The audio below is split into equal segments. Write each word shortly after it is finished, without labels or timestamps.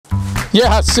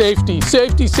Yeah, safety,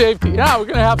 safety, safety. Yeah, we're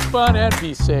gonna have fun and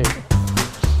be safe.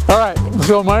 All right,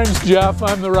 so my name's Jeff,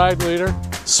 I'm the ride leader.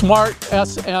 SMART,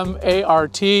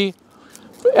 S-M-A-R-T.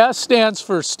 S stands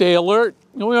for stay alert.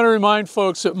 We want to remind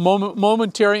folks that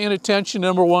momentary inattention,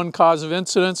 #1 cause of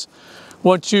incidents.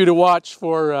 Want you to watch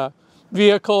for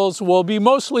vehicles. We'll be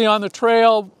mostly on the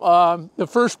trail, the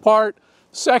first part.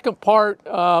 Second part,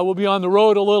 we'll be on the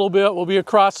road a little bit. We'll be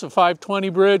across the 520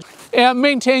 bridge. And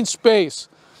maintain space.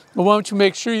 We want you to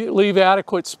make sure you leave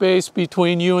adequate space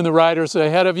between you and the riders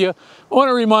ahead of you. I want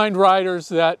to remind riders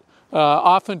that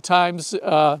oftentimes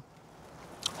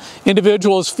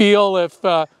individuals feel if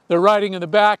they're riding in the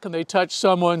back and they touch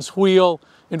someone's wheel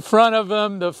in front of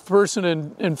them, the person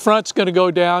in front's going to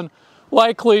go down.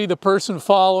 Likely the person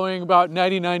following about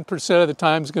 99% of the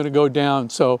time is going to go down.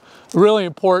 So really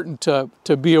important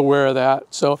to be aware of that.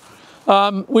 So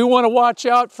we want to watch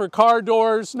out for car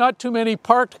doors, not too many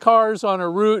parked cars on a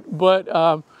route, but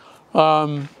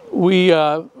we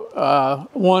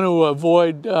want to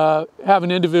avoid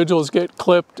having individuals get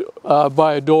clipped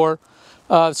by a door.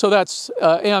 So that's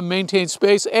M, maintain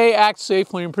space. A, act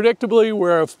safely and predictably,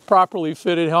 wear a properly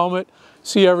fitted helmet.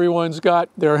 See everyone's got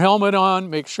their helmet on,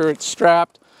 make sure it's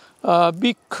strapped.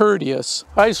 Be courteous.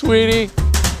 Hi, sweetie.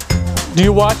 Do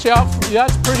you watch out?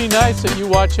 That's pretty nice that you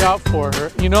watch out for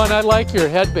her. You know, and I like your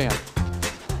headband.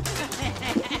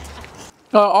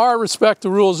 R, respect the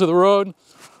rules of the road.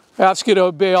 Ask you to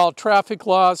obey all traffic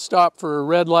laws, stop for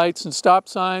red lights and stop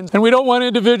signs. And we don't want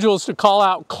individuals to call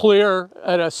out clear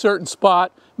at a certain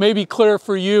spot. Maybe clear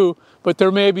for you, but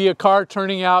there may be a car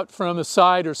turning out from the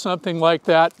side or something like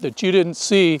that that you didn't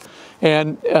see.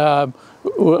 And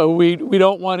we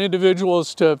don't want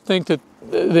individuals to think that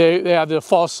they have the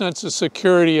false sense of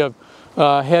security of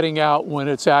heading out when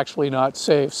it's actually not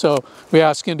safe. So we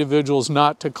ask individuals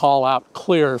not to call out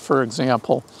clear, for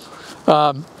example.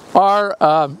 R,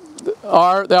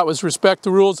 that was respect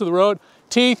the rules of the road.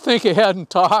 T, think ahead and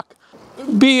talk.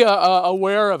 Be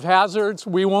aware of hazards.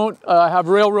 We won't have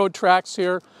railroad tracks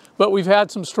here, but we've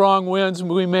had some strong winds.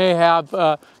 We may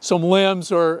have some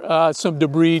limbs or some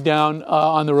debris down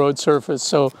on the road surface,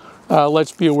 so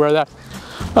let's be aware of that.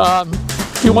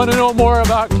 If you want to know more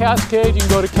about Cascade, you can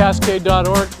go to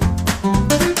cascade.org.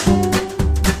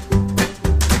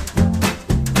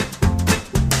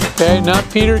 Okay, now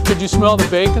Peter, could you smell the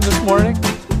bacon this morning?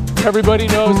 Everybody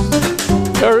know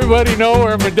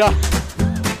where Madonna.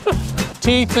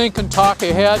 T, think and talk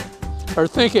ahead, or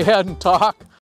think ahead and talk.